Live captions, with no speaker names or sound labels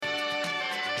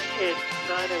It's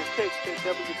 9:06 at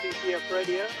WPTF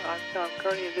Radio. I'm Tom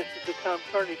Kearney, and this is the Tom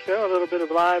Kearney Show, a little bit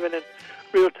of live and in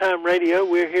real-time radio.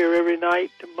 We're here every night,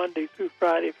 Monday through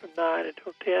Friday, from 9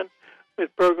 until 10,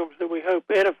 with programs that we hope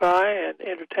edify and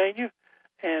entertain you.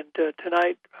 And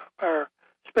tonight, our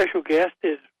special guest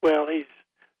is, well, he's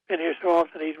been here so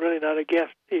often, he's really not a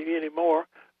guest anymore.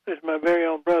 It's my very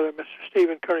own brother, Mr.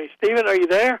 Stephen Kearney. Stephen, are you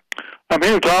there? I'm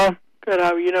here, Tom. Good.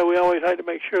 You know, we always like to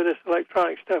make sure this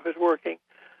electronic stuff is working.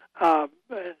 And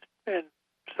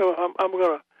so I'm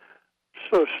going to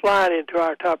sort of slide into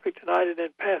our topic tonight and then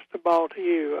pass the ball to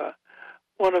you.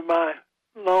 One of my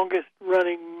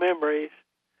longest-running memories,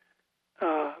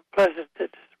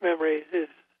 pleasantest memories, is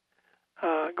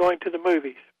going to the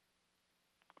movies.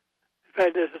 In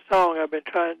fact, there's a song I've been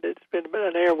trying, it's been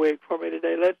an airwig for me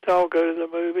today. Let's all go to the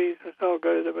movies. Let's all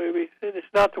go to the movies. And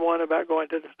it's not the one about going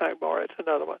to the snack bar. It's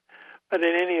another one. But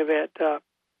in any event,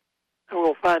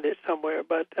 we'll find it somewhere.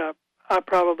 But I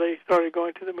probably started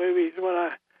going to the movies when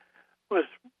I was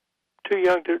too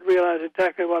young to realize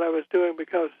exactly what I was doing,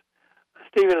 because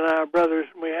Stephen and I are brothers,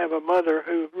 and we have a mother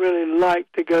who really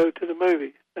liked to go to the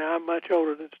movies. Now, I'm much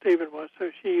older than Stephen was,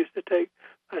 so she used to take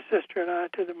my sister and I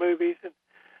to the movies.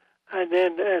 And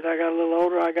then as I got a little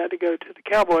older, I got to go to the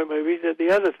cowboy movies at the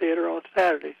other theater on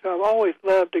Saturday. So I've always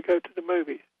loved to go to the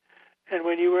movies. And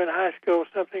when you were in high school,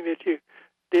 something that you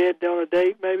did on a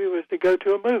date maybe was to go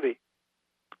to a movie.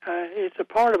 It's a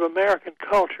part of American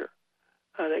culture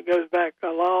that goes back a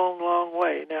long, long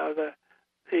way. Now, the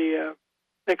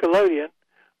Nickelodeon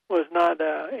was not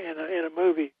in a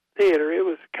movie theater. It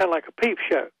was kind of like a peep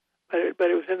show, but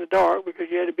it was in the dark because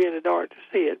you had to be in the dark to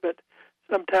see it. But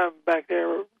sometime back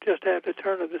there, just after the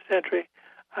turn of the century,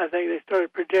 I think they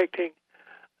started projecting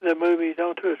the movies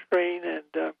onto a screen,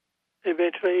 and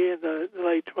eventually in the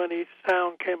late 20s,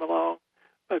 sound came along,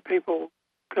 but people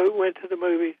went to the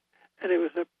movies, and it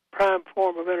was a prime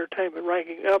form of entertainment,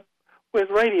 ranking up with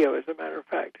radio, as a matter of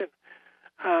fact. And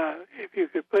if you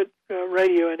could put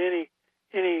radio in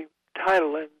any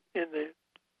title in the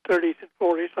 30s and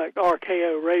 40s, like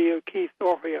RKO, Radio Keith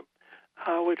Orpheum,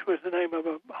 which was the name of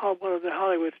one of the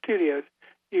Hollywood studios,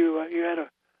 you had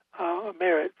a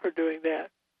merit for doing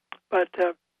that. But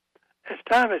as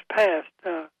time has passed,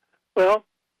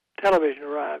 television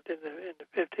arrived in the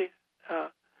 50s.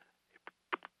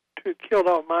 Killed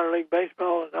off minor league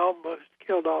baseball and almost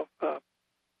killed off the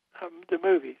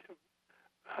movies.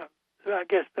 I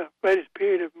guess the greatest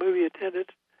period of movie attendance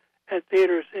at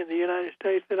theaters in the United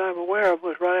States that I'm aware of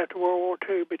was right after World War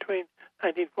II, between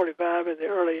 1945 and the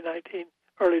early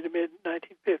to mid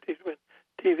 1950s, when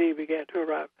TV began to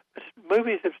arrive. But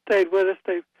movies have stayed with us.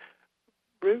 They've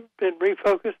been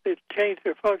refocused. They've changed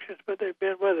their functions, but they've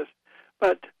been with us.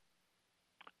 But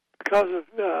because of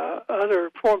other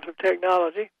forms of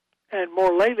technology, and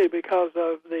more lately because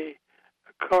of the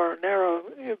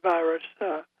coronavirus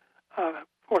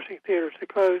forcing theaters to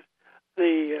close,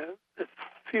 the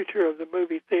future of the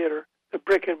movie theater, the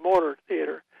brick-and-mortar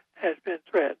theater, has been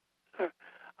threatened. So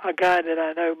a guy that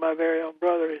I know, my very own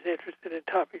brother, is interested in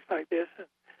topics like this, and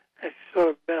has sort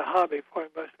of been a hobby for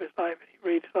him most of his life, and he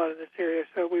reads a lot in this area,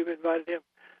 so we've invited him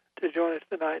to join us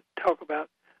tonight and talk about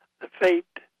the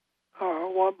fate, or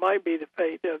what might be the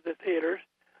fate, of the theaters.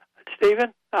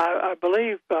 Stephen, I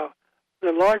believe the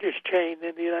largest chain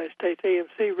in the United States,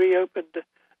 AMC, reopened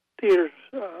theaters,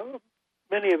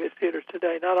 many of its theaters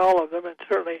today, not all of them, and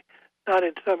certainly not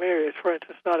in some areas, for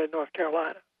instance, not in North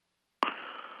Carolina.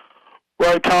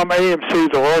 Right, Tom.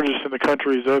 AMC, the largest in the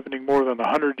country, is opening more than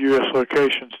 100 U.S.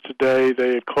 locations today.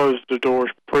 They had closed the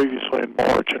doors previously in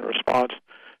March in response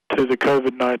to the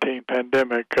COVID-19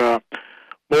 pandemic. More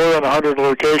than 100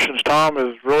 locations, Tom,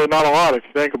 is really not a lot if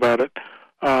you think about it.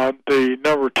 The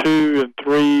number 2 and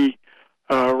 3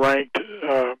 ranked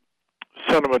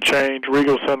cinema chains,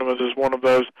 Regal Cinemas is one of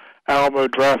those, Alamo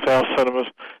Drafthouse Cinemas.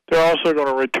 They're also going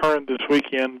to return this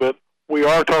weekend, but we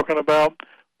are talking about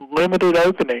limited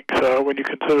openings when you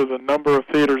consider the number of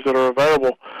theaters that are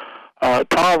available.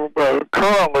 Tom,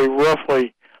 currently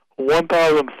roughly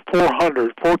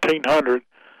 1,400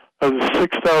 of the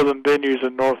 6,000 venues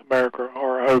in North America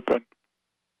are open.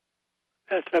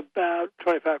 That's about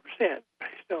 25%,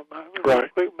 based on my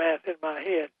quick math in my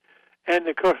head. And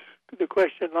of course, the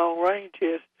question long range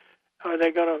is: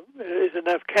 is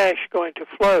enough cash going to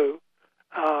flow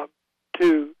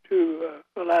to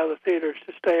allow the theaters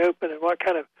to stay open, and what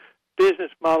kind of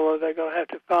business model are they going to have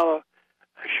to follow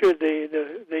should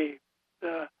the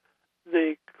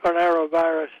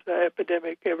coronavirus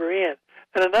epidemic ever end?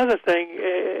 And another thing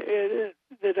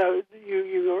that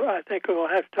you I think are going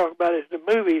to have to talk about is the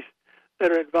movies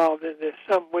that are involved in this,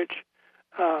 some which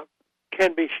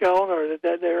can be shown or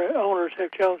that their owners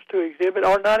have chosen to exhibit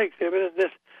or not exhibit, and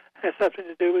this has something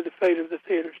to do with the fate of the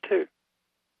theaters, too.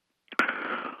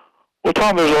 Well,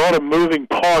 Tom, there's a lot of moving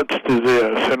parts to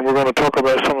this, and we're going to talk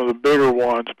about some of the bigger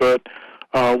ones, but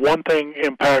one thing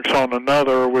impacts on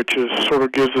another, which is sort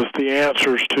of gives us the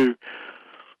answers to,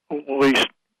 at least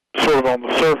sort of on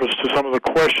the surface, to some of the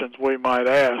questions we might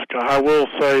ask. I will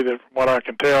say that from what I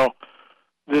can tell,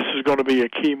 this is going to be a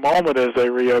key moment as they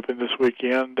reopen this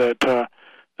weekend, that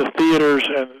the theaters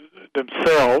and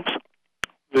themselves,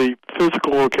 the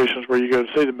physical locations where you go to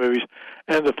see the movies,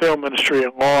 and the film industry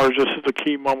at large, this is a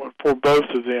key moment for both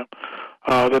of them.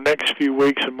 The next few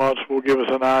weeks and months will give us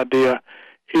an idea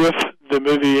if the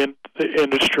movie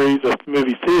industry, the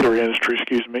movie theater industry,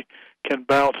 can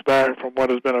bounce back from what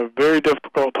has been a very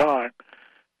difficult time,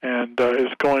 and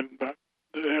it's going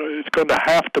to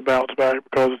have to bounce back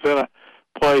because it's in a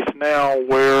place now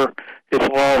where it's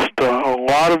lost a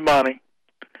lot of money,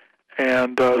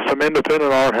 and some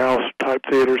independent art house type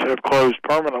theaters have closed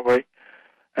permanently,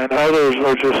 and others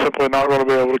are just simply not going to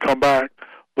be able to come back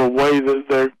the way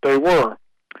that they were.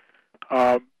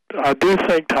 I do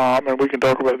think, Tom, and we can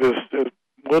talk about this as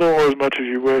little or as much as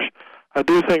you wish, I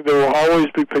do think there will always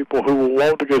be people who will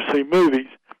want to go see movies.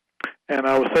 And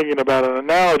I was thinking about an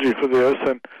analogy for this,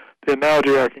 and the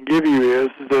analogy I can give you is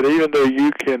that even though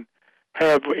you can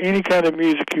have any kind of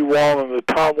music you want on the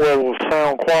top level of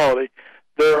sound quality,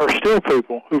 there are still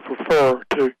people who prefer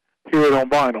to hear it on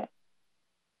vinyl.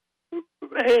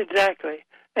 Exactly.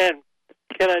 And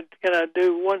can I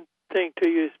do one thing to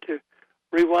you is to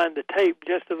rewind the tape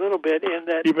just a little bit in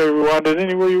that... You may rewind it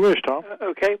anywhere you wish, Tom.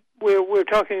 Okay. We're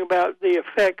talking about the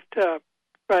effect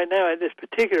right now at this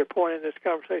particular point in this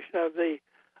conversation of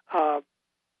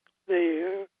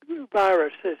the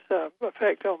virus's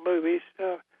effect on movies.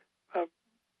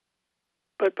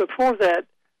 But before that,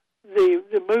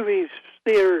 the movies,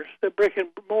 theaters, the brick and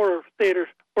mortar theaters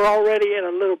were already in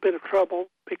a little bit of trouble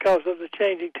because of the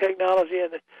changing technology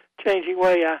and the changing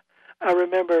way. I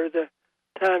remember the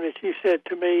time that you said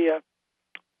to me,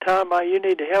 Tom, you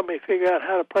need to help me figure out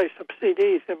how to play some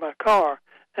CDs in my car.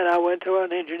 And I went to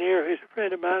an engineer who's a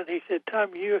friend of mine, and he said,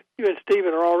 Tom, you and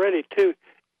Stephen are already two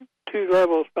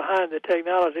levels behind the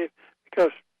technology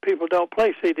because people don't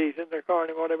play CDs in their car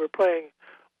anymore. They were playing,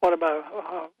 what am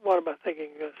I thinking,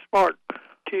 smart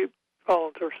tube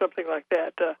phones or something like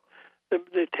that.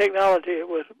 The technology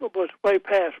was way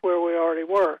past where we already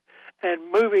were.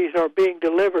 And movies are being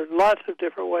delivered lots of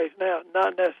different ways now,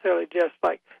 not necessarily just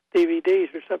like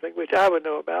DVDs or something, which I would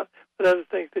know about, but other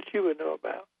things that you would know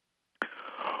about.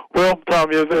 Well,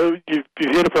 Tom, you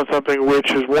hit upon something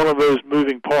which is one of those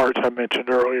moving parts I mentioned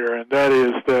earlier, and that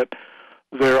is that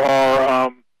there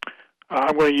are,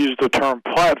 I'm going to use the term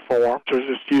platforms, or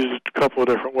just use it a couple of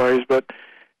different ways, but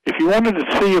if you wanted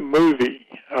to see a movie,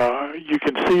 you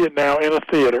can see it now in a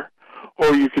theater,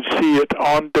 or you can see it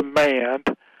on demand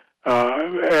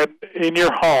in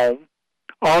your home,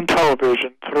 on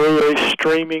television, through a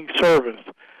streaming service.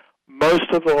 Most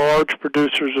of the large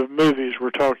producers of movies, we're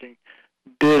talking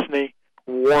Disney,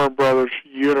 Warner Brothers,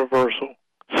 Universal,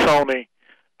 Sony,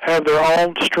 have their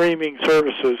own streaming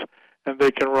services, and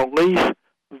they can release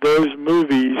those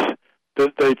movies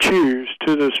that they choose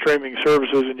to those streaming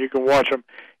services, and you can watch them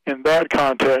in that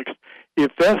context.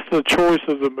 If that's the choice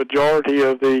of the majority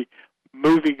of the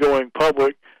movie-going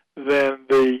public, then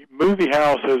the movie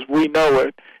house as we know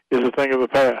it is a thing of the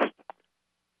past.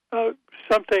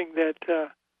 Something that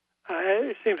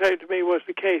it seems like to me was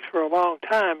the case for a long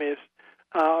time is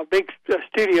a big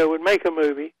studio would make a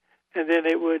movie, and then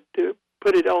it would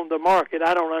put it on the market.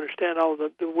 I don't understand all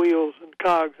the wheels and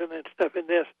cogs and that stuff in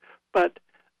this, but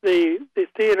the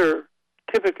theater,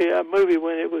 typically a movie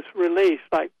when it was released,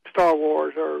 like Star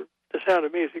Wars or The Sound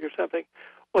of Music or something,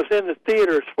 was in the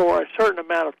theaters for a certain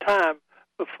amount of time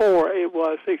before it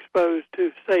was exposed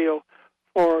to sale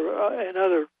for and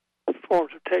other forms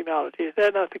of technology. Is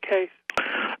that not the case?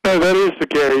 No, that is the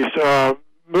case.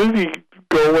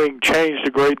 Movie-going changed a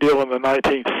great deal in the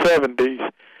 1970s,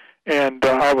 and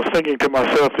I was thinking to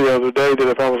myself the other day that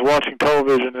if I was watching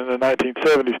television in the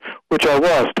 1970s, which I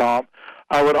was, Tom,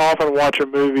 I would often watch a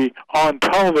movie on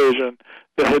television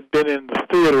that had been in the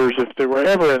theaters, if they were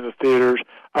ever in the theaters,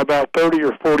 about 30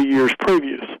 or 40 years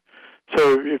previous.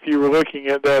 So if you were looking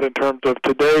at that in terms of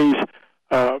today's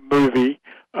movie,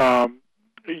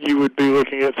 you would be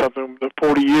looking at something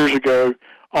 40 years ago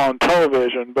on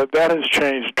television, but that has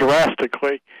changed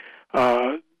drastically.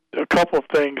 A couple of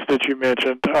things that you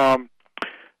mentioned.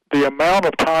 The amount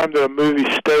of time that a movie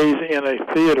stays in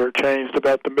a theater changed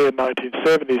about the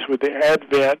mid-1970s with the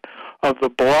advent of the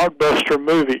blockbuster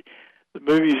movie. The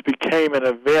movies became an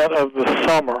event of the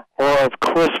summer or of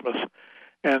Christmas,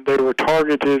 and they were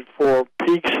targeted for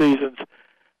peak seasons,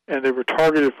 and they were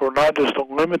targeted for not just a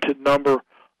limited number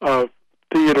of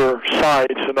theater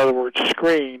sites, in other words,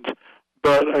 screens,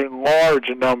 but a large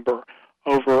number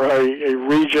over a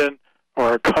region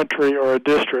or a country or a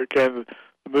district. And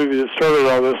the movie that started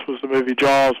all this was the movie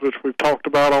Jaws, which we've talked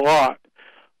about a lot.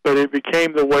 But it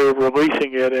became the way of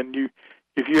releasing it, and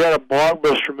if you had a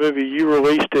blockbuster movie, you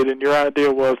released it, and your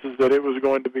idea was that it was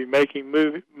going to be making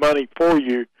money for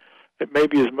you at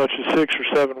maybe as much as 6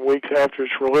 or 7 weeks after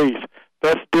its release.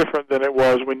 That's different than it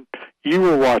was when you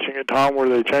were watching it, Tom, where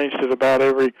they changed it about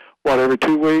every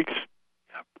 2 weeks?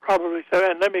 Yeah, probably so.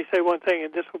 And let me say one thing,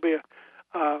 and this will be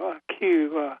a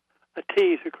cue, a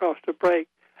tease across the break.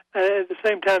 And at the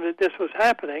same time that this was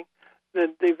happening,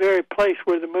 the very place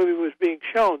where the movie was being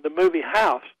shown, the movie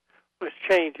house, was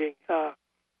changing. I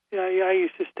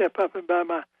used to step up and buy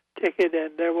my ticket,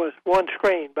 and there was one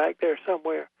screen back there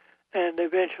somewhere. And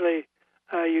eventually,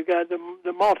 you got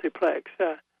the multiplex.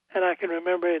 And I can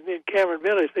remember in Cameron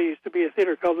Village, there used to be a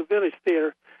theater called the Village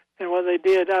Theater. And what they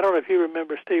did, I don't know if you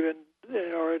remember, Stephen,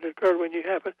 or it occurred when you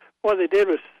happened, what they did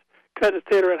was cut the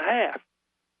theater in half.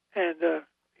 And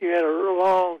you had a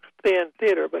long, thin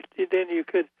theater, but then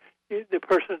the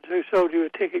person who sold you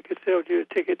a ticket could sell you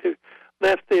a ticket to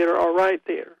left theater or right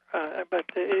theater. But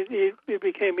it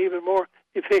became even more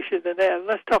efficient than that. And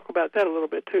let's talk about that a little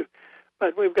bit, too.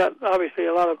 But we've got, obviously,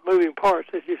 a lot of moving parts,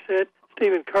 as you said.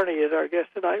 Stephen Kearney is our guest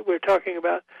tonight. We're talking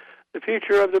about the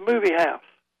future of the movie house,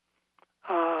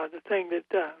 the thing that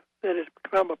has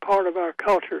become a part of our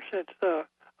culture since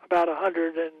about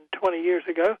 120 years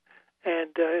ago.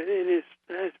 And it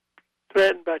is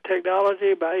threatened by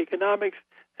technology, by economics,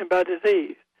 and by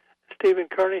disease. Stephen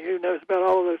Kearney, who knows about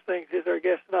all of those things, is our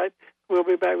guest tonight. We'll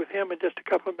be back with him in just a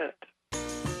couple of minutes.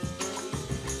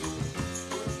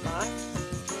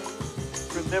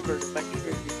 Remember to make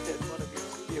sure you set one of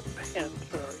your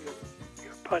bands or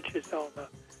your punches on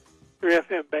your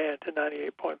FM band to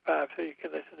 98.5 so you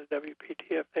can listen to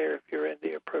WPTF there if you're in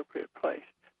the appropriate place.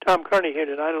 Tom Kearney here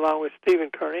tonight, along with Stephen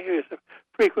Kearney, who is a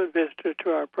frequent visitor to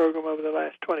our program over the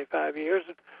last 25 years.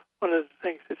 And one of the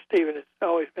things that Stephen has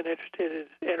always been interested in is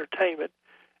entertainment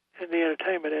and the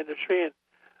entertainment industry. And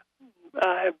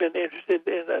I have been interested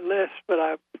in that list, but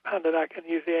I found that I can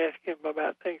usually ask him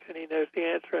about things and he knows the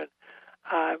answer. And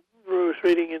I was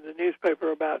reading in the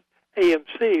newspaper about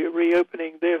AMC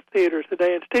reopening their theaters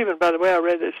today. And Stephen, by the way, I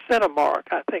read that Cinemark,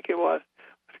 I think it was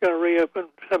going to reopen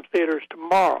some theaters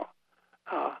tomorrow,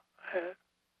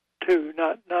 too,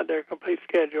 not their complete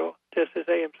schedule, just as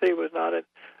AMC was not. And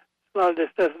a lot of this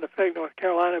doesn't affect North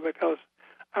Carolina because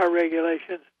our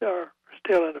regulations are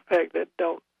still in effect that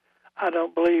I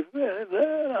don't believe,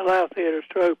 allow theaters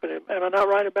to open. Am I not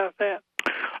right about that?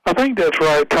 I think that's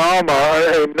right, Tom.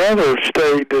 Another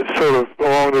state that's sort of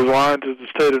along those lines is the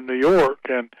state of New York,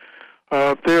 and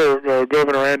up there,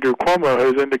 Governor Andrew Cuomo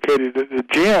has indicated that the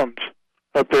gyms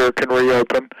up there can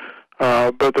reopen,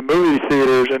 but the movie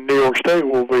theaters in New York State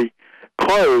will be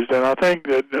closed. And I think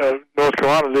that North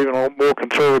Carolina is even a little more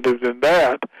conservative than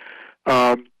that,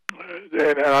 and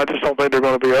I just don't think they're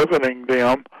going to be opening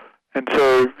them. And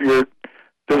so this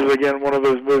is, again, one of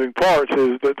those moving parts,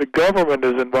 is that the government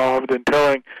is involved in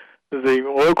telling the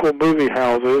local movie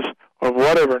houses of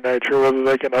whatever nature whether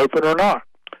they can open or not.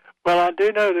 Well, I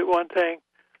do know that one thing,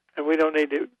 and we don't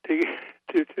need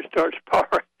to start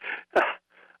sparring.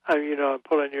 I'm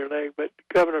pulling your leg, but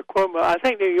Governor Cuomo, I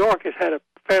think New York has had a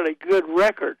fairly good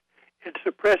record in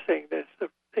suppressing the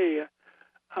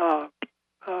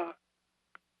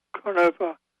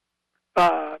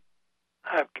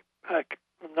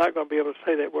I'm not going to be able to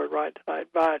say that word right tonight.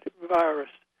 Virus.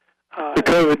 The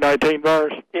COVID-19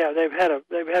 virus. Yeah, they've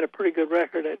had a pretty good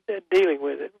record at dealing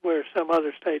with it, where some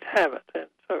other states haven't, and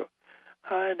so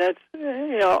and that's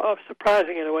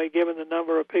surprising in a way, given the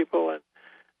number of people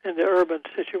and the urban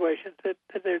situations that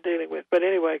they're dealing with. But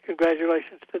anyway,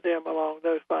 congratulations to them along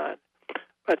those lines.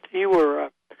 But you were,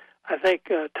 I think,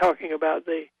 talking about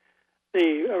the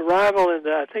arrival in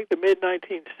the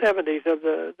mid-1970s of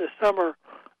the summer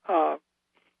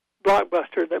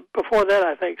blockbuster. Before that,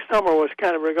 I think summer was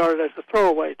kind of regarded as a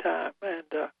throwaway time,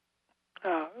 and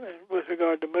with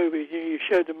regard to movies, you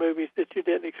showed the movies that you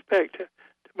didn't expect to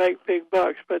make big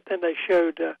bucks, but then they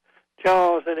showed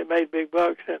Jaws, and it made big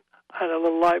bucks, and a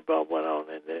little light bulb went on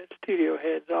in the studio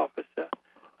head's office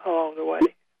along the way.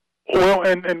 Well,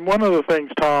 and one of the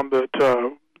things, Tom,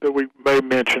 that we may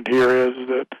mention here is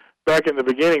that back in the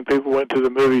beginning, people went to the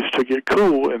movies to get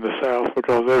cool in the South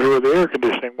because that's where the air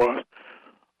conditioning was.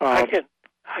 I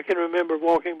can remember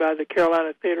walking by the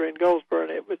Carolina Theater in Goldsboro,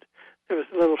 and there was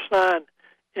a little sign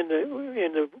in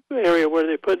the area where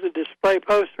they put the display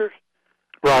posters,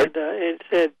 Right. And it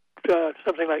said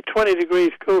something like 20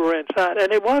 degrees cooler inside,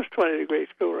 and it was 20 degrees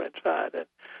cooler inside. And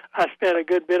I spent a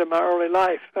good bit of my early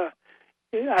life. I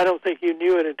don't think you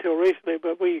knew it until recently,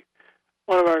 but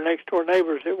one of our next door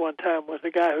neighbors at one time was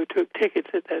a guy who took tickets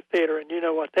at that theater, and you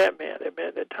know what that meant. It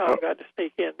meant that Tom got to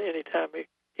sneak in anytime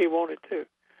he wanted to.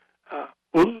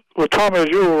 Well, Tom, as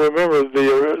you'll remember,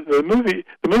 the movie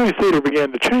theater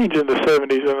began to change in the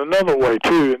 70s in another way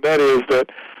too, and that is that,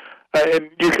 and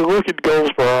you can look at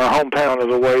Goldsboro, our hometown,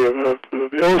 as a way of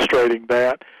illustrating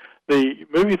that. The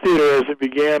movie theater, as it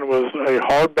began, was a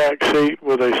hardback seat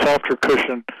with a softer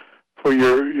cushion for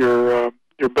your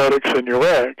buttocks and your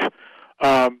legs.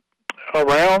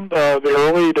 Around the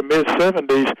early to mid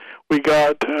 70s, we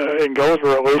got in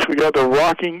Goldsboro at least, we got the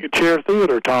rocking chair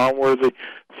theater, Tom, where the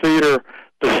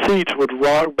seats would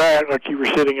rock back like you were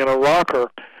sitting in a rocker.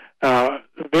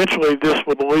 Eventually, this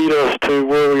would lead us to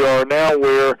where we are now,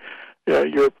 where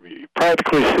you're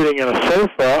practically sitting in a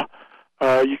sofa.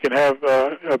 You can have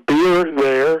a beer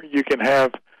there. You can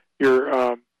have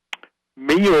your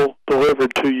meal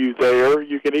delivered to you there.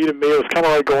 You can eat a meal. It's kind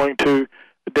of like going to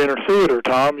a dinner theater,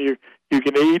 Tom. You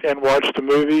can eat and watch the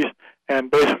movies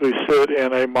and basically sit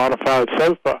in a modified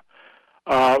sofa.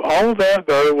 All of that,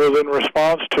 though, was in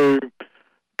response to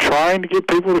trying to get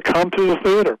people to come to the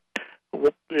theater.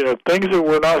 You know, things that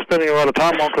we're not spending a lot of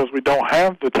time on because we don't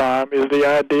have the time is the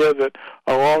idea that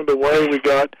along the way we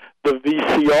got the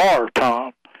VCR,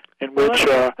 Tom, in which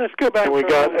let's go back and we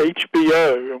got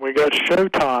HBO and we got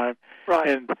Showtime.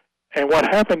 Right. And what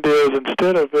happened is,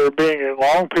 instead of there being a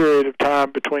long period of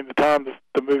time between the time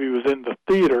the movie was in the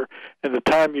theater and the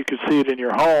time you could see it in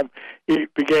your home,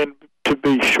 it began to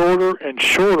be shorter and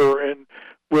shorter, in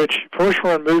which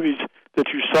first-run movies that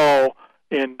you saw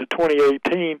in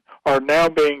 2018 are now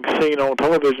being seen on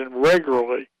television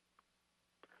regularly.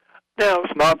 Now,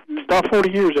 it's not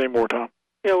 40 years anymore, Tom.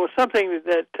 Yeah, well, something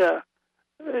that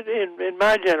in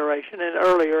my generation and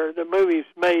earlier, the movies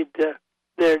made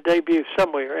their debut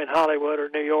somewhere in Hollywood or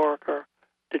New York or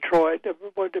Detroit,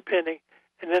 depending,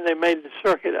 and then they made the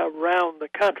circuit around the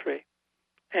country,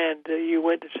 and you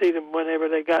went to see them whenever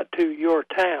they got to your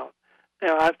town.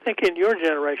 Now, I think in your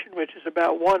generation, which is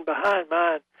about one behind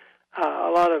mine,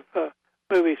 a lot of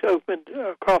movies opened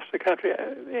across the country,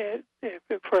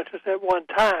 for instance, at one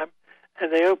time,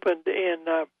 and they opened in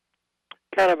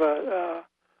kind of a,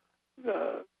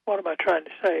 what am I trying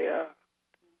to say,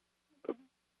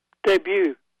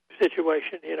 debut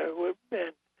situation, you know,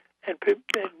 and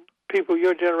people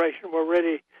your generation were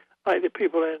ready, like the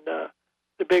people in The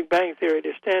Big Bang Theory,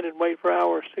 to stand and wait for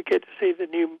hours to get to see the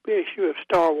new issue of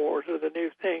Star Wars or the new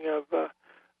thing of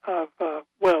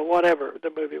well, whatever the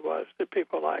movie was that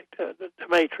people liked, the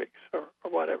Matrix or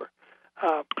whatever.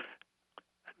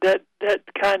 That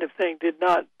kind of thing did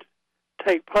not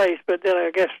take place, but then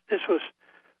I guess this was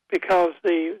because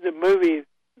the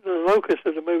locus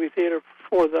of the movie theater,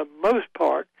 for the most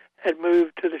part, had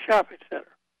moved to the shopping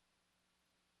center.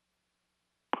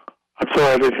 I'm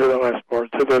sorry, I didn't hear that last part.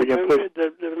 Say that again, please.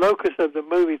 The locus of the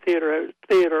movie theater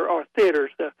or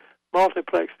theaters, the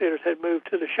multiplex theaters, had moved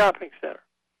to the shopping center.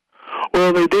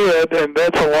 Well, they did, and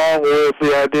that's along with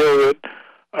the idea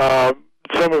that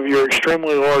some of your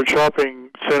extremely large shopping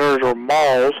centers or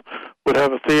malls would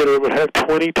have a theater that would have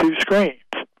 22 screens.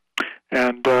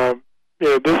 And you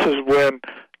know, this is when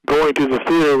going to the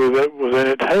theater was in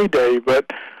its heyday.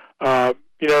 But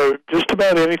you know, just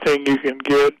about anything you can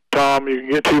get, Tom, you can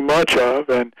get too much of.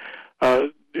 And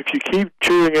if you keep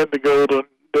chewing at the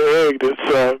egg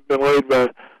that's been laid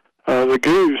by the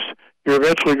goose, you're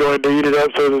eventually going to eat it up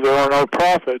so that there are no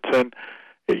profits. And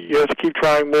you have to keep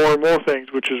trying more and more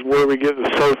things, which is where we get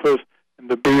the sofas and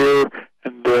the beer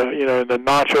and the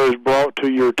nachos brought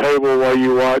to your table while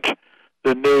you watch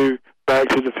the new Back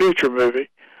to the Future movie.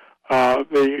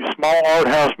 The small art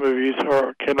house movies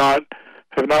have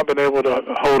not been able to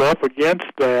hold up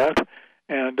against that,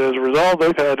 and as a result,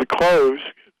 they've had to close,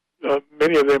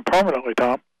 many of them permanently,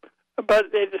 Tom.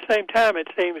 But at the same time, it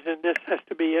seems, and this has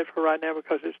to be it for right now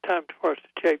because it's time for us to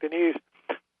check the news,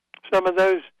 some of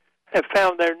those have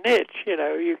found their niche. You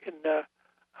know, you can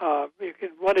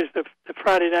what is the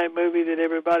Friday night movie that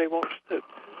everybody wants to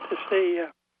see?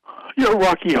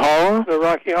 Rocky Horror. The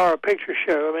Rocky Horror Picture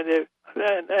Show. I mean,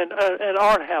 and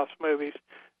art house movies.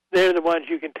 They're the ones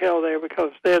you can tell there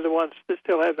because they're the ones that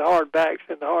still have the hard backs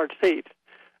and the hard seats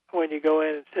when you go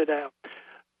in and sit down.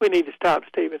 We need to stop,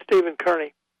 Stephen. Stephen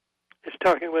Kearney is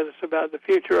talking with us about the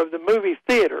future of the movie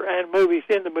theater and movies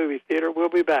in the movie theater. We'll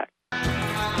be back.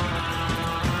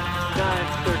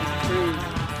 9:33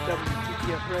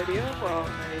 WPTF Radio on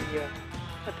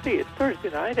let's see, it's Thursday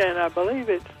night, and I believe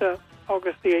it's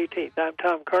August the 18th. I'm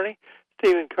Tom Kearney.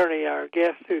 Stephen Kearney, our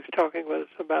guest, who's talking with us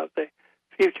about the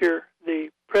future, the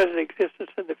present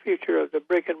existence and the future of the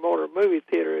brick-and-mortar movie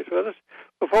theater is with us.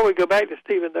 Before we go back to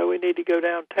Stephen, though, we need to go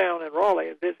downtown in Raleigh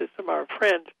and visit some of our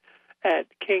friends at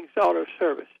King's Auto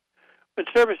Service. When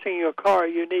servicing your car,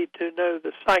 you need to know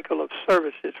the cycle of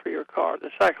services for your car.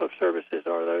 The cycle of services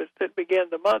are those that begin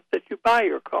the month that you buy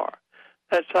your car.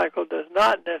 That cycle does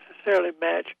not necessarily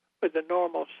match with the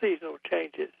normal seasonal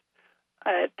changes.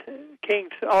 At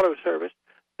King's Auto Service,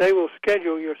 they will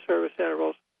schedule your service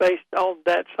intervals based on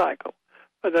that cycle.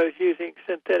 For those using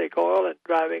synthetic oil and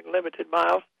driving limited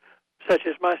miles, such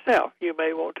as myself, you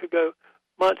may want to go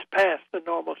months past the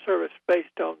normal service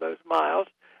based on those miles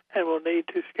and will need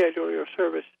to schedule your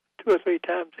service 2 or 3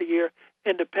 times a year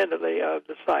independently of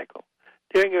the cycle.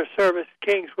 During your service,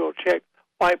 King's will check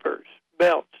wipers,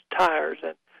 belts, tires,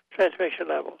 and transmission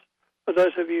levels. For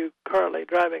those of you currently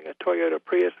driving a Toyota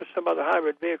Prius or some other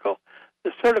hybrid vehicle,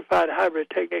 the certified hybrid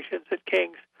technicians at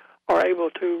King's are able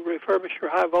to refurbish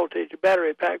your high-voltage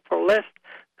battery pack for less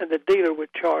than the dealer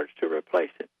would charge to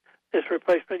replace it. This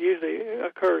replacement usually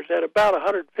occurs at about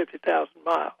 150,000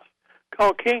 miles.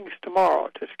 Call King's tomorrow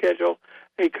to schedule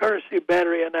a courtesy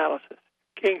battery analysis.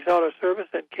 King's Auto Service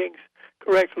and King's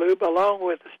Correct Lube, along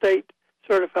with the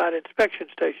state-certified inspection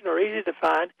station, are easy to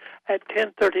find at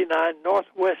 1039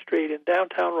 Northwest Street in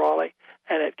downtown Raleigh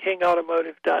and at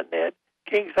kingautomotive.net.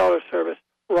 King's Auto Service,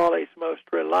 Raleigh's most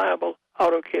reliable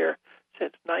auto care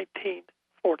since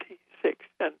 1946,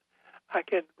 and I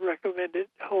can recommend it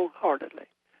wholeheartedly.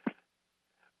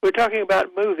 We're talking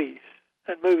about movies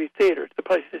and movie theaters, the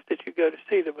places that you go to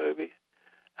see the movies.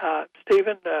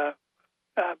 Stephen,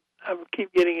 I will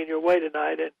keep getting in your way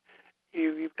tonight, and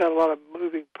you've got a lot of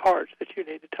moving parts that you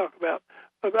need to talk about.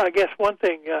 But I guess one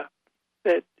thing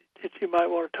that you might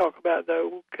want to talk about,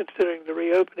 though, considering the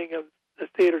reopening of the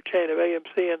theater chain of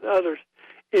AMC and others,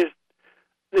 is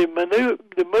the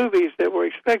movies that were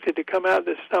expected to come out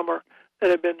this summer that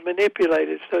have been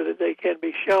manipulated so that they can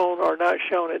be shown or not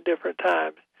shown at different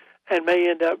times and may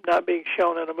end up not being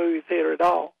shown in a movie theater at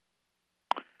all.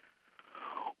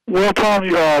 Well, Tom,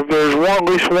 there's at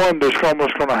least one that's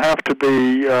almost going to have to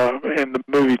be in the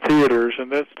movie theaters,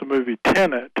 and that's the movie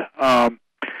Tenet.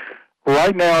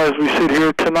 Right now, as we sit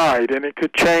here tonight, and it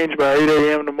could change by 8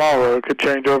 a.m. tomorrow, it could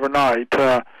change overnight,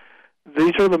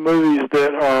 these are the movies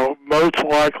that are most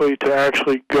likely to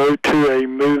actually go to a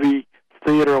movie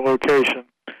theater location.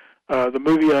 The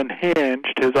movie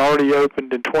Unhinged has already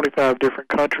opened in 25 different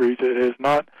countries. It has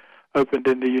not opened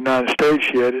in the United States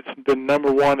yet. It's been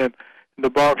number one in the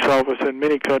box office in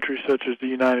many countries such as the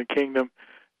United Kingdom,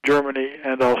 Germany,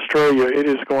 and Australia. It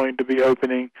is going to be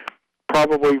opening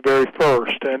probably very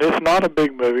first. And it's not a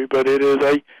big movie, but it is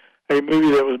a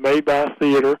movie that was made by a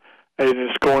theater, and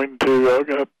it's going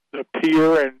to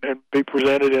appear and be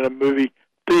presented in a movie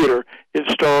theater. It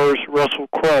stars Russell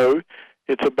Crowe.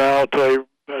 It's about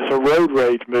it's a road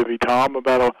rage movie, Tom,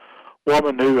 about a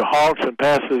woman who honks and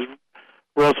passes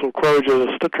Russell Crowe to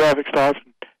the traffic stops,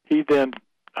 and he then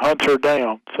hunts her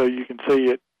down. So you can see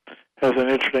it has an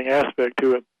interesting aspect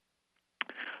to it.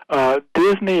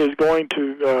 Disney is going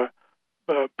to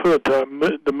put the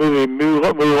movie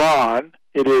Mulan.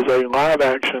 It is a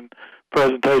live-action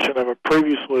presentation of a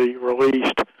previously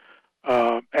released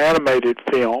animated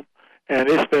film, and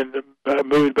it's been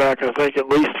moved back, I think, at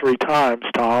least 3 times,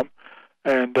 Tom.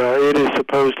 And it is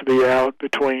supposed to be out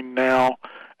between now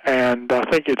and I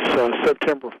think it's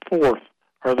September 4th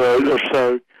or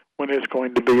so when it's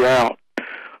going to be out.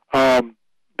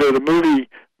 The movie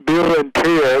Bill and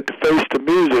Ted Face the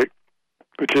Music,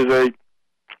 which is a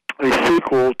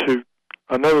sequel to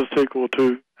another sequel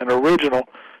to an original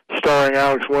starring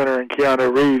Alex Winter and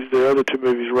Keanu Reeves. The other 2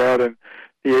 movies were out in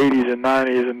the 80s and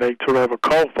 90s, and they sort of have a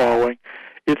cult following.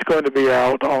 It's going to be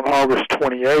out on August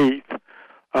 28th,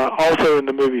 also in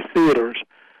the movie theaters.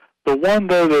 The one,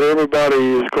 though, that everybody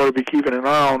is going to be keeping an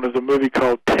eye on is a movie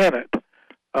called Tenet,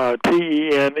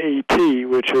 T-E-N-E-T,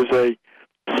 which is a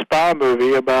spy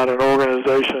movie about an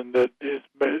organization that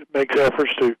makes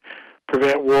efforts to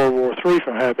prevent World War III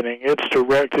from happening. It's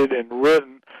directed and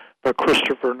written by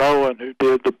Christopher Nolan, who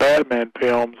did the Batman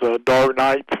films, Dark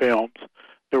Knight films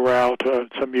that were out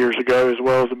some years ago, as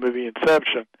well as the movie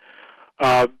Inception.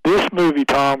 This movie,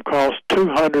 Tom, cost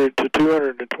 $200 to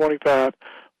 $225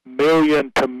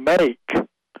 million to make,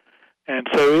 and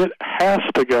so it has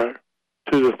to go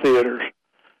to the theaters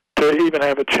to even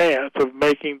have a chance of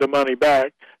making the money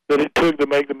back that it took to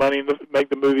make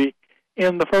the movie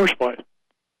in the first place.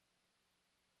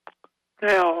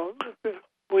 Now,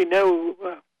 we know,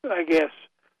 I guess,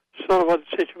 sort of what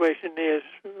the situation is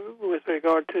with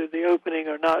regard to the opening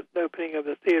or not opening of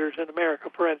the theaters in America,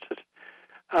 for instance.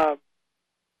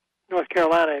 North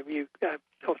Carolina, I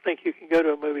don't think you can go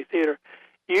to a movie theater.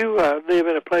 You live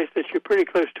in a place that you're pretty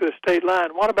close to a state line.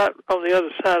 What about on the other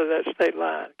side of that state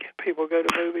line? Can people go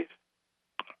to movies?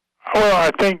 Well,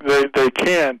 I think they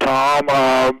can, Tom.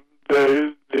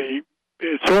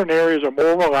 Certain areas are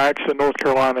more relaxed than North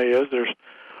Carolina is.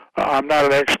 I'm not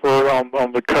an expert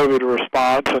on the COVID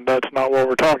response, and that's not what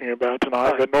we're talking about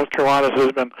tonight. Right. But North Carolina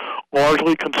has been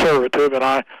largely conservative, and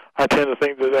I tend to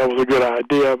think that was a good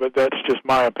idea, but that's just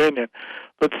my opinion.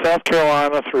 But South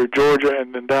Carolina through Georgia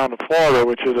and then down to Florida,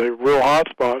 which is a real hot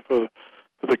spot for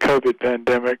the COVID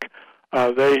pandemic,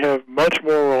 they have much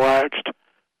more relaxed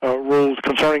rules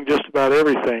concerning just about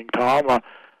everything, Tom.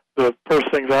 The first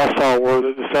things I saw were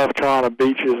that the South Carolina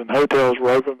beaches and hotels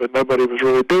were open, but nobody was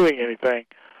really doing anything.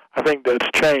 I think that's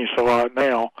changed a lot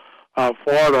now.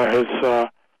 Florida has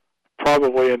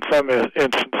probably, in some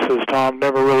instances, Tom,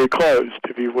 never really closed,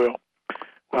 if you will.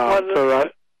 Go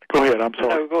ahead. I'm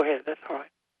sorry. No, go ahead. That's all right.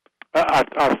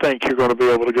 I think you're going to be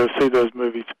able to go see those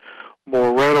movies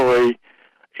more readily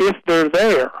if they're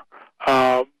there.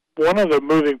 One of the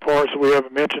moving parts that we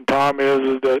haven't mentioned, Tom,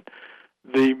 is that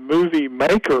the movie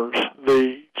makers,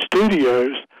 the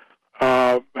studios,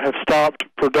 have stopped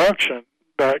production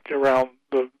back around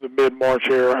the mid-March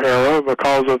era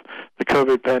because of the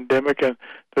COVID pandemic, and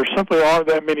there simply aren't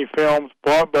that many films,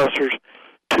 blockbusters,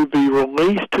 to be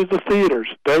released to the theaters.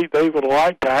 They would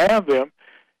like to have them,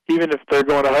 even if they're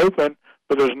going to open,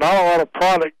 but there's not a lot of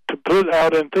product to put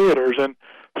out in theaters, and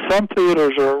some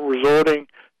theaters are resorting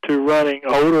to running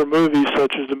older movies,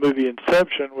 such as the movie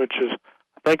Inception, which is,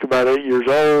 I think, about 8 years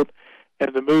old,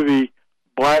 and the movie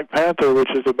Black Panther,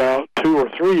 which is about 2 or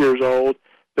 3 years old.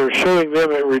 They're showing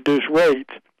them at reduced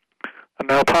rates. And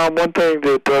now, Tom, one thing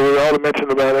that we ought to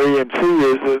mention about AMC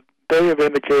is that they have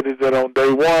indicated that on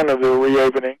day one of their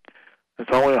reopening, it's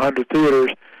only 100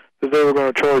 theaters, that they were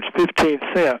going to charge 15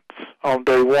 cents on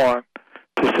day one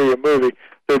to see a movie.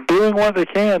 They're doing what they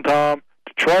can, Tom,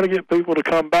 to try to get people to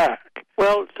come back.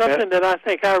 Well, something that I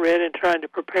think I read in trying to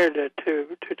prepare to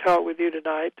talk with you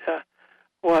tonight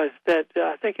was that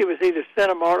I think it was either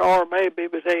Cinemark or maybe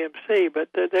it was AMC, but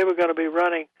they were going to be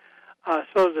running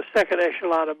sort of the second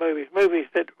echelon of movies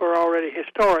that were already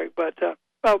historic, but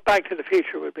Back to the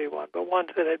Future would be one, but ones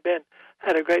that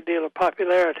had a great deal of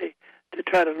popularity to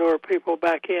try to lure people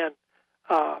back in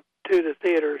to the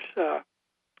theaters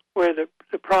where the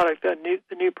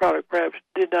new product perhaps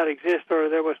did not exist or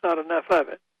there was not enough of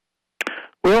it.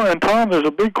 Well, and Tom, there's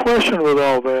a big question with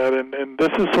all that, and this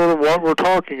is sort of what we're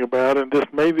talking about, and this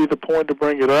may be the point to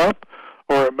bring it up,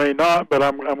 or it may not, but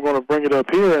I'm going to bring it up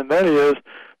here, and that is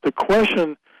the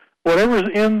question, whatever's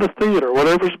in the theater,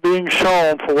 whatever's being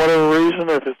shown for whatever reason,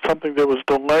 if it's something that was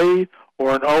delayed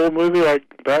or an old movie like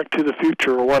Back to the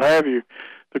Future or what have you,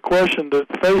 the question that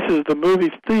faces the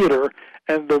movie theater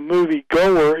and the movie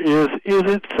goer is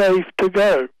it safe to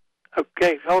go?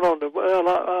 Okay, hold on.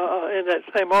 In that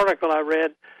same article I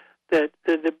read, that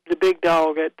the big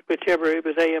dog at whichever it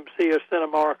was AMC or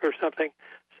Cinemark or something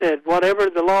said, whatever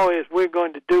the law is, we're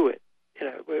going to do it. You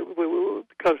know,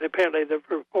 because apparently the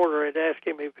reporter had asked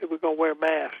him if we were going to wear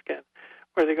masks and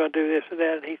were they going to do this and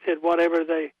that, and he said whatever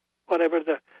the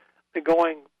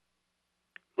going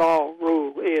law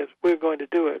rule is, we're going to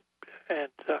do it. And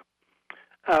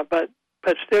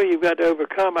but still, you've got to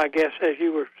overcome, I guess, as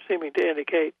you were seeming to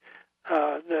indicate,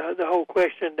 the whole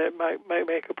question that might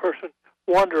make a person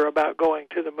wonder about going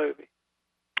to the movie.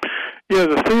 Yeah,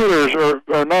 the theaters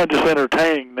are not just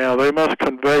entertaining now. They must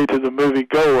convey to the movie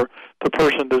goer, the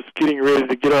person that's getting ready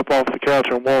to get up off the couch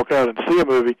and walk out and see a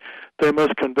movie, they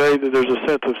must convey that there's a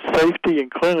sense of safety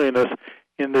and cleanliness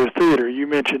in their theater. You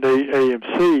mentioned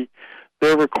AMC.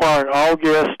 They're requiring all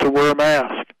guests to wear a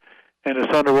mask, and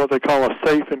it's under what they call a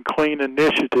safe and clean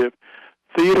initiative.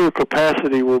 Theater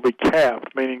capacity will be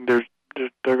capped, meaning they're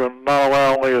going to not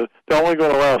allow they're only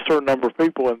going to allow a certain number of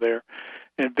people in there.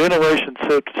 And ventilation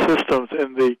systems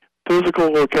in the physical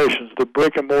locations, the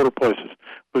brick and mortar places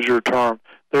was your term,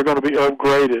 they're going to be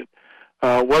upgraded.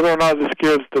 Whether or not this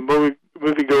gives the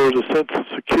moviegoers a sense of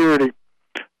security,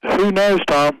 who knows,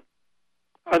 Tom?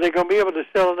 Are they going to be able to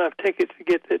sell enough tickets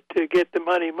to get the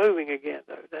money moving again?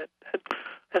 Though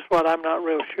that's what I'm not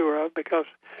real sure of, because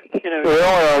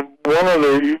Well, one of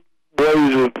the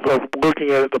ways of looking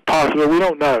at it, the possibility, we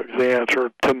don't know the answer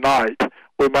tonight.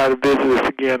 We might have visited this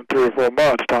again in 3 or 4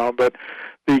 months, Tom, but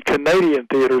the Canadian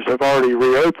theaters have already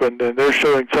reopened, and they're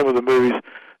showing some of the movies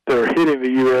that are hitting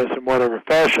the U.S. in whatever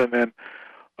fashion, and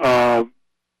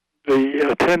the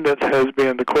attendance has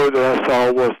been, the quote that I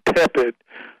saw was tepid,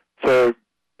 so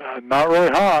not really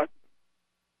hot.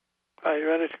 Right,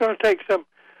 it's going to take some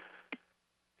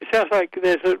It sounds like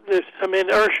there's some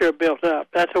inertia built up.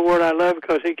 That's a word I love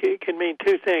because it can mean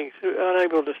two things: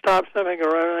 unable to stop something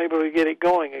or unable to get it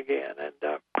going again. And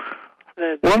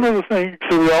one of the things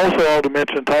that we also ought to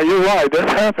mention, Ty, you're right,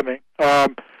 that's happening.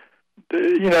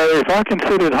 If I can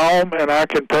sit at home and I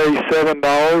can pay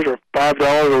 $7 or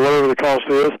 $5 or whatever the cost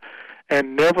is,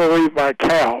 and never leave my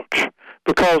couch,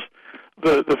 because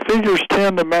the figures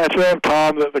tend to match up,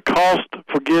 Tom, that the cost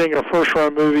for getting a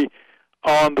first-run movie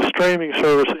on the streaming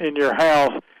service in your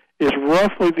house is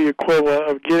roughly the equivalent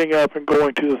of getting up and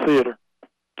going to the theater.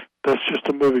 That's just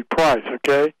a movie price,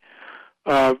 okay?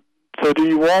 So do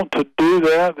you want to do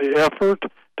that, the effort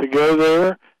to go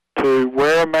there, to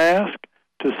wear a mask,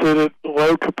 to sit at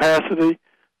low capacity,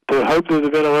 to hope that the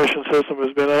ventilation system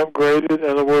has been upgraded? In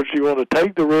other words, you want to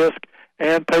take the risk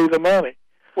and pay the money.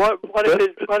 What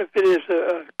if it is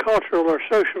a cultural or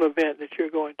social event that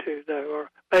you're going to, though, or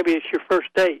maybe it's your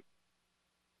first date?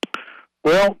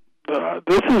 Well,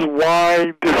 this is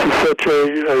why this is such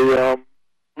a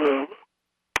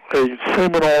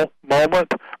seminal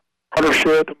moment,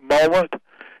 watershed moment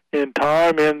in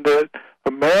time, in that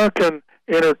American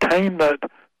entertainment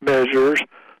measures,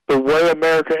 the way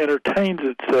America entertains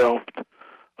itself,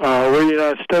 or the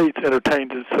United States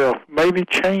entertains itself, may be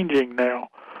changing now.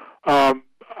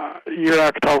 You and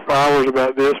I could talk for hours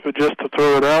about this, but just to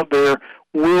throw it out there,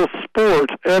 will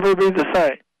sports ever be the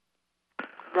same?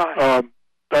 Right.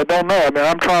 I don't know. I mean,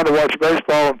 I'm trying to watch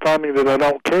baseball and finding that I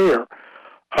don't care.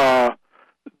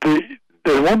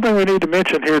 There's one thing we need to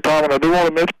mention here, Tom, and I do want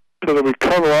to mention that we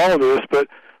cover all of this, but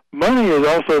money is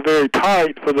also very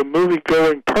tight for the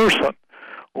movie-going person.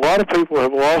 A lot of people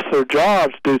have lost their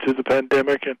jobs due to the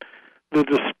pandemic, and the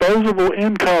disposable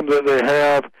income that they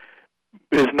have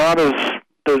is not as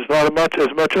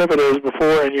much of it as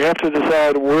before, and you have to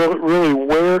decide really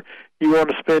where you want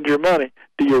to spend your money.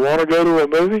 Do you want to go to a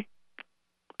movie?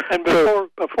 And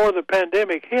before the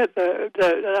pandemic hit, I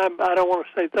don't want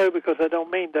to say though because I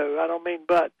don't mean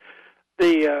but,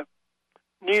 the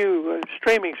new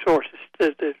streaming sources,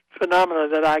 the phenomena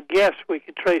that I guess we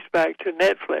can trace back to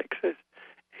Netflix in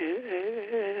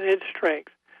its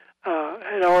strength,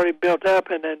 had already built up,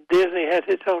 and then Disney has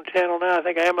its own channel now. I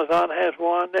think Amazon has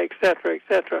one, et cetera, et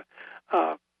cetera.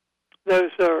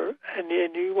 Those are,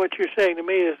 and what you're saying to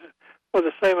me is, for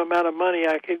the same amount of money,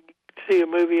 I could see a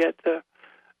movie at the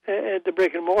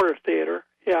brick and mortar theater.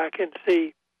 Yeah, I can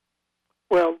see.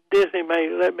 Well, Disney may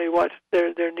let me watch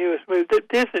their newest movie.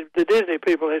 The Disney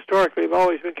people historically have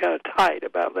always been kind of tight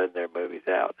about letting their movies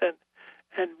out, and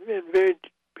very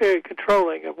very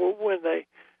controlling of when they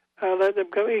let them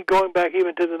go, going back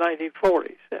even to the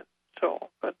 1940s and so on.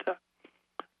 But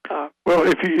well,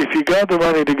 if you got the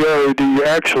money to go, do you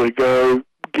actually go,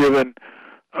 given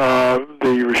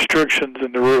the restrictions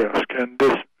and the risk?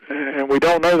 And we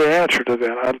don't know the answer to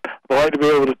that. I'd like to be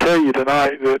able to tell you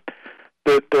tonight that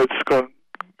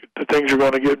things are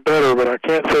going to get better, but I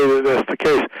can't say that that's the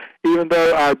case. Even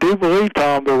though I do believe,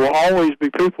 Tom, there will always be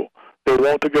people that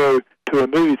want to go to a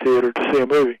movie theater to see a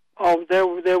movie. Oh, there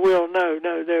will. No.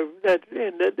 That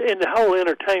in the whole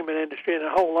entertainment industry and a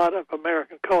whole lot of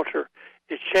American culture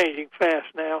is changing fast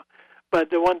now. But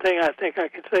the one thing I think I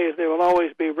can say is there will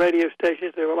always be radio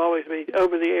stations, there will always be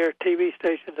over-the-air TV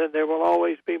stations, and there will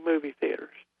always be movie theaters.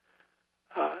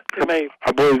 I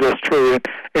believe that's true.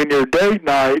 And your date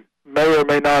night may or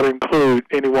may not include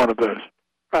any one of those.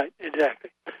 Right,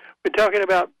 exactly. We're talking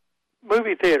about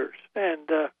movie theaters and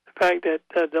the fact that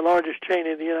the largest chain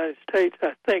in the United States,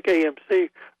 I think AMC,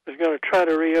 was going to try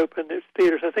to reopen its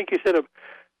theaters. I think you said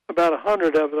about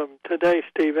 100 of them today,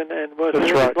 Stephen, and was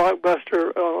there a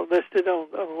Blockbuster listed on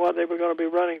what they were going to be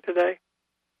running today?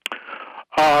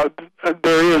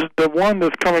 There is. The one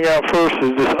that's coming out first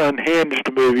is this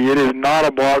Unhinged movie. It is not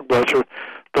a Blockbuster.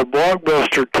 The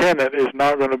Blockbuster Tenet is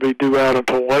not going to be due out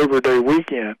until Labor Day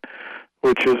weekend,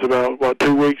 which is about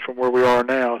 2 weeks from where we are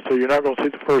now. So you're not going to see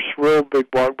the first real big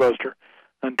Blockbuster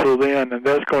until then, and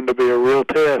that's going to be a real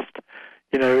test.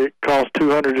 You know, it costs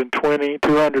 $200 to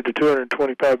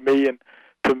 $225 million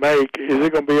to make. Is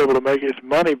it going to be able to make its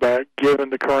money back given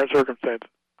the current circumstances?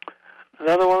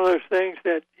 Another one of those things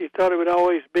that you thought it would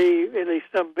always be at least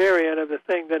some variant of the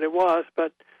thing that it was,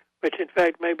 but which in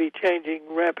fact may be changing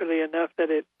rapidly enough that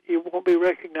it won't be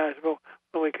recognizable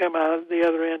when we come out of the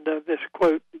other end of this,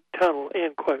 quote, tunnel,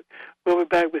 end quote. We'll be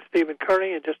back with Stephen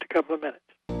Kearney in just a couple of minutes.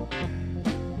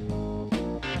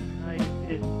 Tonight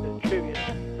is the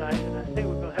trivia night, and I think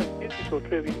we're going to have musical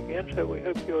trivia again, so we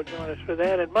hope you'll join us for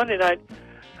that. And Monday night,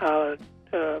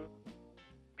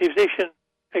 musician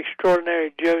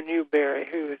extraordinary Joe Newberry,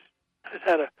 who has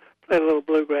had a play a little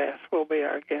bluegrass will be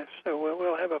our guest. So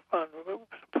we'll have some fun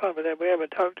with that. We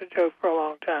haven't talked to Joe for a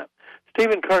long time.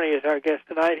 Stephen Kearney is our guest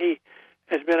tonight. He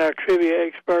has been our trivia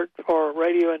expert for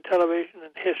radio and television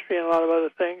and history and a lot of other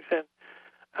things. And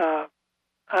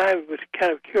I was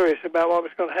kind of curious about what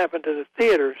was going to happen to the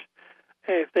theaters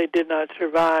if they did not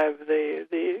survive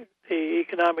the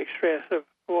economic stress of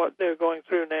what they're going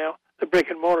through now, the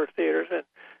brick-and-mortar theaters. And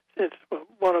since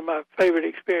one of my favorite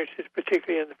experiences,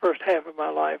 particularly in the first half of my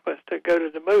life, was to go to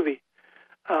the movie,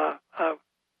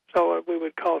 so we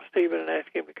would call Stephen and ask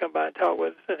him to come by and talk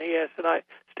with us, and he asked tonight.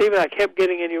 Stephen, I kept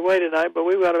getting in your way tonight, but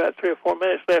we've got about 3 or 4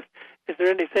 minutes left. Is there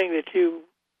anything that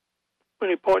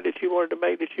any point that you wanted to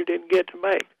make that you didn't get to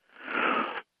make?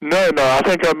 No, I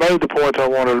think I made the points I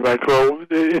wanted to make. Well,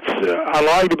 I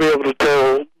like to be able to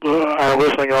tell our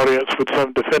listening audience with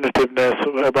some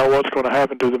definitiveness about what's going to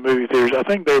happen to the movie theaters. I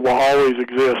think they will always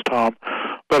exist, Tom,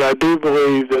 but I do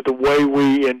believe that the way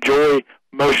we enjoy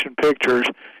motion pictures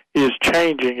is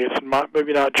changing. It's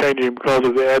maybe not changing because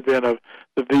of the advent of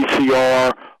the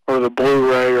VCR or the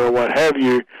Blu-ray or what have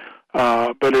you,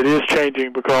 but it is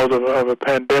changing because of a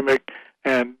pandemic.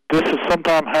 And this is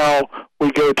sometimes how we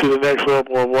go to the next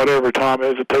level of whatever, Tom,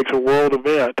 is. It takes a world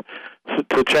event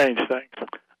to change things.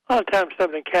 A lot of times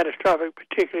something catastrophic,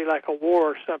 particularly like a war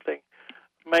or something,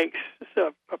 makes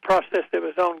a process that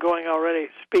was ongoing already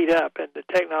speed up, and the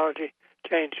technology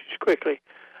changes quickly.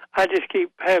 I just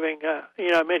keep having, I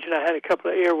mentioned I had a couple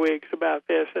of earwigs about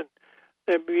this, and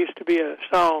there used to be a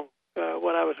song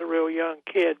when I was a real young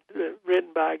kid written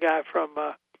by a guy from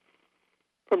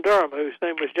Durham, whose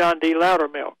name was John D.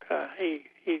 Loudermilk.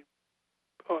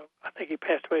 I think he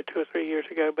passed away 2 or 3 years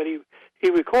ago, but he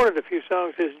recorded a few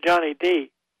songs as Johnny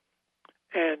D.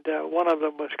 And one of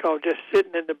them was called Just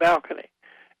Sitting in the Balcony.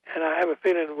 And I have a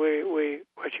feeling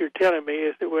what you're telling me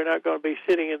is that we're not going to be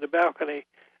sitting in the balcony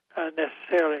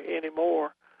necessarily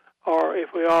anymore. Or if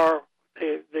we are,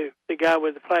 the guy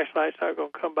with the flashlight's not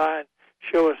going to come by and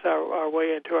show us our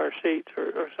way into our seats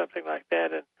or something like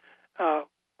that. And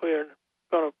we're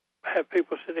going to have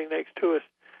people sitting next to us.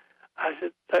 I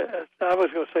said, I was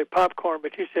going to say popcorn,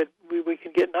 but you said we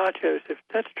can get nachos. If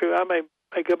that's true, I may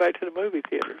go back to the movie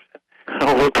theaters.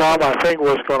 Well, Tom, I think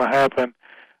what's going to happen,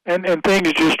 and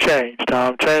things just change,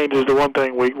 Tom. Change is the one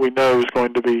thing we know is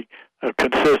going to be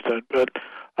consistent, but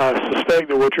I suspect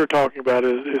that what you're talking about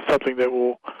is something that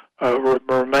will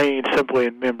remain simply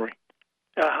in memory.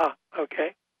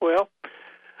 Okay. Well,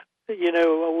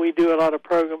 we do a lot of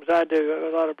programs. I do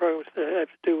a lot of programs that have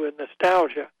to do with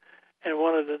nostalgia. And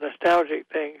one of the nostalgic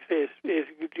things is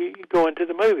going to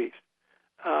the movies.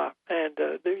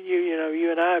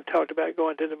 You and I have talked about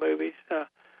going to the movies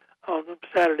on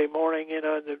Saturday morning,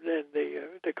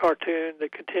 the cartoon, the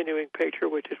continuing picture,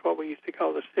 which is what we used to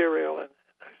call the serial,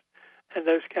 and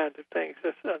those kinds of things.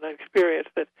 That's an experience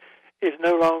that is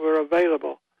no longer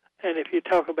available. And if you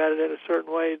talk about it in a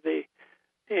certain way,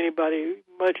 anybody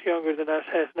much younger than us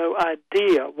has no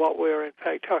idea what we're in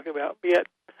fact talking about. Yet,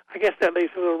 I guess that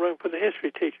leaves a little room for the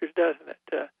history teachers, doesn't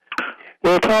it?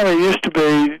 Well, Tom, it used to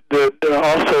be that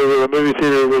also the movie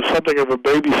theater was something of a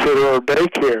babysitter or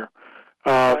daycare.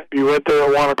 Right. You went there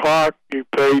at 1 o'clock, you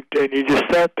paid, and you just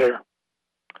sat there.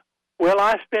 Well,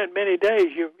 I spent many days.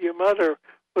 Your mother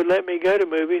would let me go to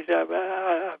movies.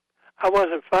 I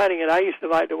wasn't fighting it. I used to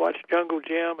like to watch Jungle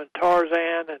Jim and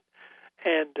Tarzan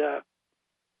and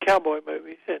cowboy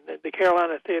movies, and the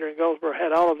Carolina Theater in Goldsboro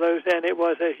had all of those, and it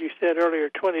was, as you said earlier,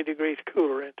 20 degrees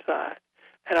cooler inside.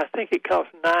 And I think it cost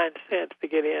 9 cents to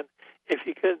get in if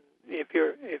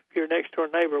your next door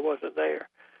neighbor wasn't there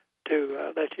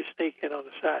to let you sneak in on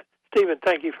the side. Stephen,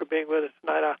 thank you for being with us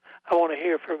tonight. I want to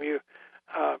hear from you.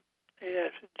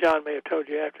 As John may have told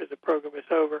you after the program is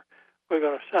over, we're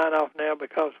going to sign off now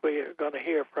because we are going to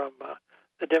hear from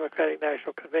the Democratic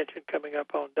National Convention coming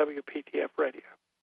up on WPTF Radio.